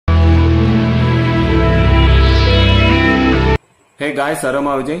Hey guys,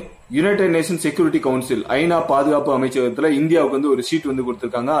 Aromavijay. United Nations Security Council ஐநா பாதுகாப்பு அமைச்சகத்துல இந்தியாவுக்கு வந்து ஒரு சீட் வந்து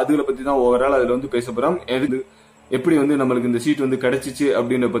கொடுத்திருக்காங்க. அதுல பத்தி தான் ஓவரால் அதுல வந்து பேச போறோம். எப்படி வந்து நம்மளுக்கு இந்த சீட் வந்து கிடைச்சிச்சு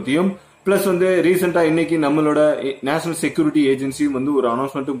அப்படின்ற பத்தியும் பிளஸ் வந்து ரீசெண்டா இன்னைக்கு நம்மளோட நேஷனல் செக்யூரிட்டி ஏஜென்சி வந்து ஒரு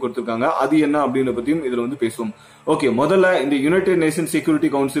அனௌன்ஸ்மெண்ட்டும் கொடுத்திருக்காங்க. அது என்ன அப்படின்ற பத்தியும் இதுல வந்து பேசுவோம். ஓகே, முதல்ல இந்த யுனைடெட் நேஷன் செக்யூரிட்டி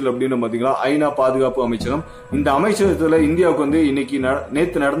கவுன்சில் அப்படின்னு பாத்தீங்களா, ஐநா பாதுகாப்பு அமைச்சகம். இந்த அமைச்சகத்துல இந்தியாவுக்கு வந்து இன்னைக்கு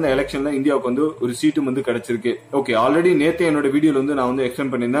நேத்து நடந்த எலெக்ஷன்ல இந்தியாவுக்கு வந்து ஒரு சீட்டும் வந்து கிடைச்சிருக்கு. ஓகே, ஆல்ரெடி நேத்து என்னோட வீடியோல வந்து நான் வந்து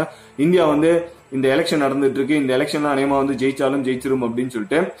எக்ஸ்பிளைன் பண்ணியிருந்தேன். இந்தியா வந்து இந்த எலெக்ஷன் நடந்துட்டு இருக்கு, இந்த எலெக்ஷன்ல அநேகமா வந்து ஜெயிச்சாலும் ஜெயிச்சிரும் அப்படின்னு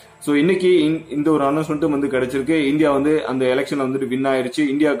சொல்லிட்டு. சோ இன்னைக்கு இந்த ஒரு அனௌன்ஸ்மெண்ட்டும் வந்து கிடைச்சிருக்கு. இந்தியா வந்து அந்த எலெக்ஷன்ல வந்துட்டு வின் ஆயிருச்சு.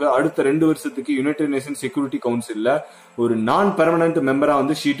 இந்தியாவுக்கு அடுத்த 2 வருஷத்துக்கு யுனைடெட் நேஷன் செக்யூரிட்டி கவுன்சில்ல ஒரு நான் பெர்மனன்ட் மெம்பரா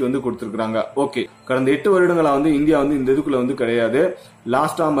வந்து ஷீட் வந்து கொடுத்திருக்காங்க. ஓகே, கடந்த 8 வருடங்களா வந்து இந்தியா வந்து இந்த இதுக்குள்ள வந்து கிடையாது.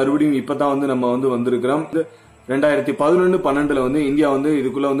 லாஸ்டா மறுபடியும் இப்பதான் வந்து நம்ம வந்து வந்திருக்கிறோம். 2011-12 வந்து இந்தியா வந்து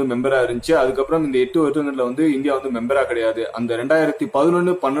இதுக்குள்ள வந்து மெம்பரா இருந்துச்சு. அதுக்கப்புறம் இந்த 8 வருடங்கள்ல வந்து இந்தியா வந்து மெம்பரா கிடையாது. அந்த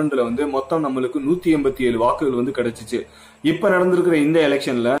 2011-12 வந்து மொத்தம் நம்மளுக்கு 187 வாக்குகள் வந்து கிடைச்சிச்சு. இப்ப நடந்திருக்கிற இந்த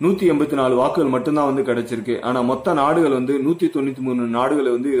எலெக்ஷன்ல 184 வாக்குகள் மட்டும்தான் வந்து கிடைச்சிருக்கு. ஆனா மொத்த நாடுகள் வந்து 193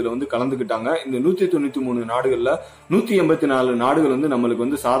 நாடுகள் வந்து இதுல வந்து கலந்துகிட்டாங்க. இந்த 193 நாடுகள்ல 184 நாடுகள் வந்து நம்மளுக்கு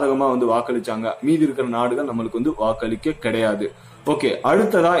வந்து சாதகமா வந்து வாக்களிச்சாங்க. மீதி இருக்கிற நாடுகள் நம்மளுக்கு வந்து வாக்களிக்க கிடையாது. ஓகே,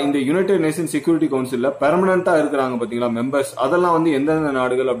 அடுத்ததா இந்த யுனைடெட் நேஷன் செக்யூரிட்டி கவுன்சில்ல பெர்மனண்டா இருக்கிறாங்க பாத்தீங்களா மெம்பர்ஸ், அதெல்லாம் வந்து எந்தெந்த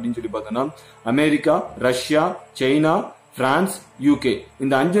நாடுகள் அப்படின்னு சொல்லி பார்த்தோம்னா America, Russia, China, France, UK.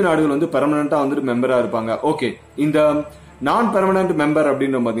 இந்த 5 நாடுகள் வந்து பெர்மனண்டா வந்துட்டு மெம்பரா இருப்பாங்க. ஓகே, இந்த நான் பெர்மனன்ட் மெம்பர்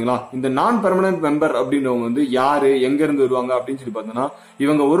அப்படின்ற பாத்தீங்களா, இந்த நான் பெர்மனன்ட் மெம்பர் அப்படின்றவங்க வந்து யாரு, எங்க இருந்து வருவாங்க அப்படின்னு சொல்லி பார்த்தோம்னா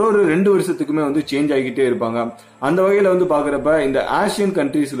இவங்க ஒரு 2 வருஷத்துக்குமே வந்து சேஞ்ச் ஆகிட்டே இருப்பாங்க. அந்த வகையில வந்து பாக்குறப்ப இந்த ஆசியன்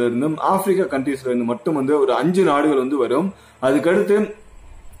கண்ட்ரீஸ்ல இருந்தும் ஆப்பிரிக்கா கண்ட்ரீஸ்ல இருந்து மட்டும் வந்து ஒரு 5 நாடுகள் வந்து வரும். அதுக்கடுத்து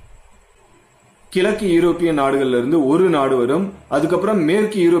கிழக்கு யூரோப்பிய நாடுகள்ல இருந்து ஒரு நாடு வரும். அதுக்கப்புறம்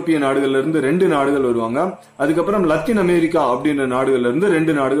மேற்கு யூரோப்பிய நாடுகள்ல இருந்து 2 நாடுகள் வருவாங்க. அதுக்கப்புறம் லத்தீன் அமெரிக்கா அப்படின்ற நாடுகள்ல இருந்து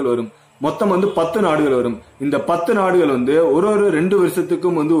 2 நாடுகள் வரும். மொத்தம் வந்து 10 நாடுகள் வரும். இந்த 10 நாடுகள் வந்து ஒரு 2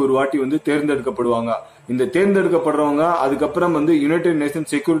 வருஷத்துக்கும் வந்து ஒரு வாட்டி வந்து தேர்ந்தெடுக்கப்படுவாங்க. இந்த தேர்ந்தெடுக்கப்படுறவங்க அதுக்கப்புறம் வந்து யுனைடெட் நேஷன்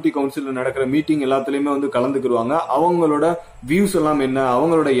செக்யூரிட்டி கவுன்சில் நடக்கிற மீட்டிங் எல்லாத்துலயுமே வந்து கலந்துக்குருவாங்க. அவங்களோட வியூஸ் எல்லாம் என்ன,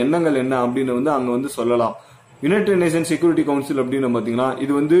 அவங்களோட எண்ணங்கள் என்ன அப்படின்னு வந்து அங்க வந்து சொல்லலாம். யுனைடெட் நேஷன் செக்யூரிட்டி கவுன்சில் அப்படின்னு பாத்தீங்கன்னா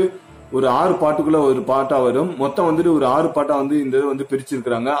இது வந்து ஒரு 6 பாட்டுக்குள்ள ஒரு பாட்டா வரும். மொத்தம் வந்துட்டு ஒரு 6 பாட்டா வந்து இந்த வந்து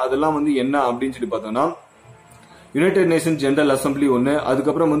பிரிச்சிருக்காங்க. அதெல்லாம் வந்து என்ன அப்படின்னு சொல்லி பார்த்தோம்னா யுனைடெட் நேஷன் ஜெனரல் அசம்பிளி ஒன்னு,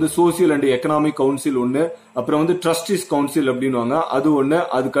 அதுக்கப்புறம் வந்து சோசியல் அண்ட் எக்கனாமிக் கவுன்சில் ஒன்னு, அப்புறம் வந்து ட்ரஸ்டிஸ் கவுன்சில் அப்படின்னுவாங்க அது ஒன்னு,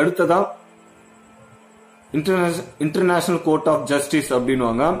 அதுக்கு அடுத்ததா இன்டர்நேஷனல் கோர்ட் ஆஃப் ஜஸ்டிஸ்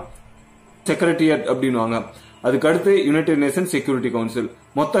அப்படின்னுவாங்க, செக்ரட்டரியட் அப்படின்னுவாங்க, அதுக்கு அடுத்து யுனைடெட் நேஷன் செக்யூரிட்டி கவுன்சில்.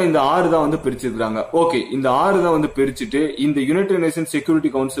 மொத்தம் இந்த 6 தான் வந்து பிரிச்சிருக்காங்க. ஓகே, இந்த 6 தான் வந்து பிரிச்சுட்டு இந்த யுனைடெட் நேஷன் செக்யூரிட்டி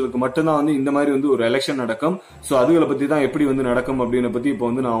கவுன்சிலுக்கு மட்டும்தான் வந்து இந்த மாதிரி வந்து ஒரு எலெக்ஷன் நடக்கும். சோ அதுகளை பத்தி தான் எப்படி வந்து நடக்கும் அப்படின்னு பத்தி இப்போ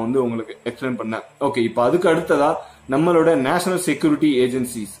வந்து நான் வந்து உங்களுக்கு எக்ஸ்பிளைன் பண்ணேன். ஓகே, இப்போ அதுக்கு அடுத்ததா நம்மளோட நேஷனல் செக்யூரிட்டி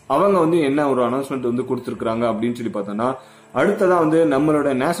ஏஜென்சிஸ் அவங்க வந்து என்ன ஒரு அனௌன்ஸ்மெண்ட் வந்து கொடுத்திருக்காங்க அப்படின்னு சொல்லி பார்த்தோம்னா அடுத்ததா வந்து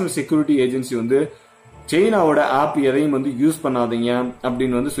நம்மளோட நேஷனல் செக்யூரிட்டி ஏஜென்சி வந்து சைனாவோட ஆப் எதையும் வந்து யூஸ் பண்ணாதீங்க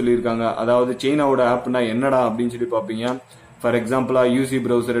அப்படின்னு வந்து சொல்லியிருக்காங்க. அதாவது சைனாவோட ஆப்னா என்னடா அப்படின்னு சொல்லி பாப்பீங்க. ஃபார் எக்ஸாம்பிளா யூசி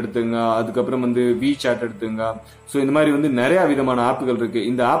பிரவுசர் எடுத்துங்க, அதுக்கப்புறம் வந்து விசாட் எடுத்துங்க. சோ இந்த மாதிரி வந்து நிறைய விதமான ஆப்புகள் இருக்கு.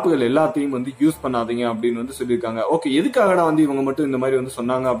 இந்த ஆப்புகள் எல்லாத்தையும் வந்து யூஸ் பண்ணாதீங்க அப்படின்னு வந்து சொல்லியிருக்காங்க. ஓகே, எதுக்காகடா வந்து இவங்க மட்டும் இந்த மாதிரி வந்து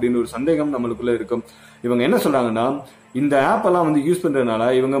சொன்னாங்க அப்படின்னு ஒரு சந்தேகம் நம்மளுக்குள்ள இருக்கும். இவங்க என்ன சொல்றாங்கன்னா இந்த ஆப் எல்லாம் வந்து யூஸ் பண்றதுனால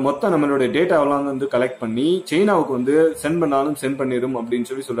இவங்க மொத்தம் நம்மளோட டேட்டாவெல்லாம் வந்து கலெக்ட் பண்ணி சைனாவுக்கு வந்து சென்ட் பண்ணாலும் சென்ட் பண்ணிரும் அப்படின்னு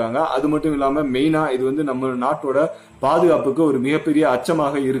சொல்லி சொல்றாங்க. அது மட்டும் இல்லாம மெயினா இது வந்து நம்ம நாட்டோட பாதுகாப்புக்கு ஒரு மிகப்பெரிய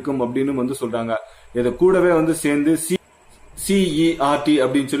அச்சமாக இருக்கும் அப்படின்னு வந்து சொல்றாங்க. இதை கூடவே வந்து சேர்ந்து CERT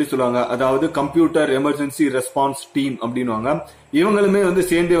அப்படின்னு சொல்லி சொல்லுவாங்க, அதாவது கம்ப்யூட்டர் எமர்ஜென்சி ரெஸ்பான்ஸ் டீம் அப்படின்னுவாங்க. இவங்களுமே வந்து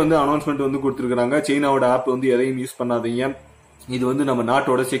சேர்ந்தே வந்து அனௌன்ஸ்மெண்ட் வந்து கொடுத்திருக்காங்க. சைனாவோட ஆப் வந்து எதையும் யூஸ் பண்ணாதீங்க, இது வந்து நம்ம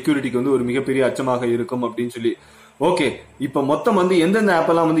நாட்டோட செக்யூரிட்டிக்கு வந்து ஒரு மிகப்பெரிய அச்சமாக இருக்கும் அப்படின்னு சொல்லி. ஓகே, இப்ப மொத்தம் வந்து எந்தெந்த ஆப்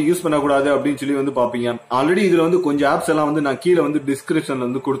எல்லாம் வந்து யூஸ் பண்ணக்கூடாது அப்படின்னு சொல்லி வந்து பாப்பீங்க. ஆல்ரெடி இதுல வந்து கொஞ்சம் ஆப்ஸ் எல்லாம் வந்து நான் கீழே வந்து டிஸ்கிரிப்ஷன்ல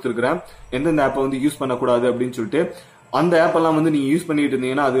வந்து கொடுத்திருக்கிறேன் எந்தெந்த ஆப்பை வந்து யூஸ் பண்ணக்கூடாது அப்படின்னு சொல்லிட்டு. அந்த ஆப் எல்லாம் வந்து நீங்க யூஸ் பண்ணிட்டு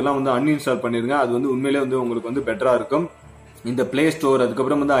இருந்தீங்கன்னா அதெல்லாம் வந்து அன்இன்ஸ்டால் பண்ணிருங்க. அது வந்து உண்மையிலே வந்து உங்களுக்கு வந்து பெட்டரா இருக்கும். இந்த பிளே ஸ்டோர்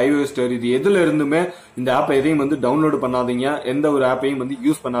அதுக்கப்புறம் வந்து iOS ஸ்டோர் இது எதுல இருந்துமே இந்த ஆப் எதையும் வந்து டவுன்லோட் பண்ணாதீங்க, எந்த ஒரு ஆப்பையும் வந்து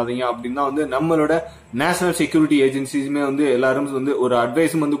யூஸ் பண்ணாதீங்க அப்படின்னா வந்து நம்மளோட நேஷனல் செக்யூரிட்டி ஏஜென்சிஸுமே வந்து எல்லாரும் வந்து ஒரு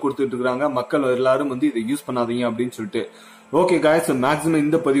அட்வைஸும் வந்து கொடுத்துட்டு இருக்காங்க. மக்கள் எல்லாரும் வந்து இதை யூஸ் பண்ணாதீங்க அப்படின்னு சொல்லிட்டு. ஓகே காய்ஸ், மேக்ஸிமம்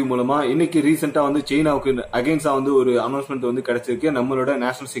இந்த பதிவு மூலமா இன்னைக்கு ரீசெண்டா வந்து சைனாவுக்கு அகைன்ஸ்டா வந்து ஒரு அனௌன்ஸ்மெண்ட் வந்து கிடைச்சிருக்கு நம்மளோட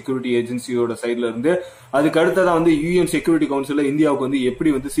நேஷனல் செக்யூரிட்டி ஏஜென்சியோட சைட்ல இருந்து. அதுக்கு அடுத்ததான் வந்து யூஎன் செக்யூரிட்டி கவுன்சில் இந்தியாவுக்கு வந்து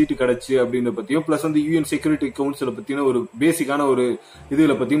எப்படி வந்து சீட்டு கிடைச்சு அப்படின்ற பத்தியும் பிளஸ் வந்து யூஎன் செக்யூரிட்டி கவுன்சிலை பத்தின ஒரு பேசிக்கான ஒரு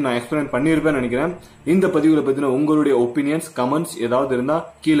இதுல பத்தியும் நான் எக்ஸ்பிளைன் பண்ணிருப்பேன்னு நினைக்கிறேன். இந்த பதிவுல பத்தின உங்களுடைய ஒப்பீனியன்ஸ் கமெண்ட்ஸ் ஏதாவது இருந்தா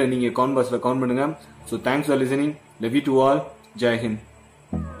கீழே நீங்க காமெண்ட் பாக்ஸ்ல கமெண்ட் பண்ணுங்க. So thanks for listening. Love you to all. Jai Hind.